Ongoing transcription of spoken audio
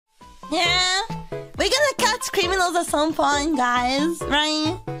Yeah, we're gonna catch criminals at some point, guys,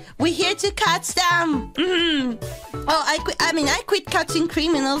 right? We're here to catch them. Oh, I quit catching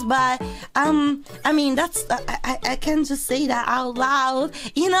criminals, but I mean that's I can't just say that out loud,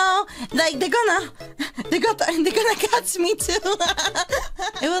 you know? Like they're gonna catch me too.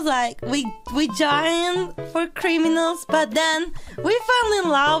 It was like we joined for criminals, but then we fell in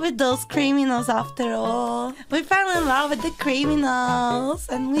love with those criminals after all. We fell in love with the criminals,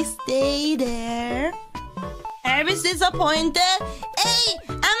 and we stayed there. Everybody's disappointed. Hey,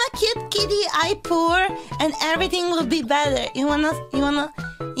 I'm a cute kitty, I purr, and everything will be better. You wanna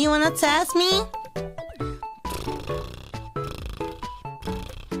test me?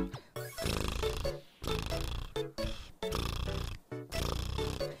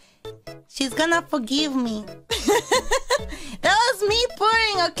 She's gonna forgive me. That was me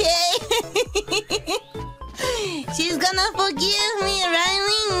purring, okay? She's gonna forgive me, right,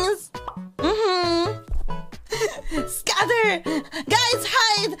 Wings? Scatter! Guys,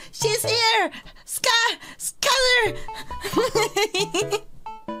 hide! She's here! Scatter! Scatter!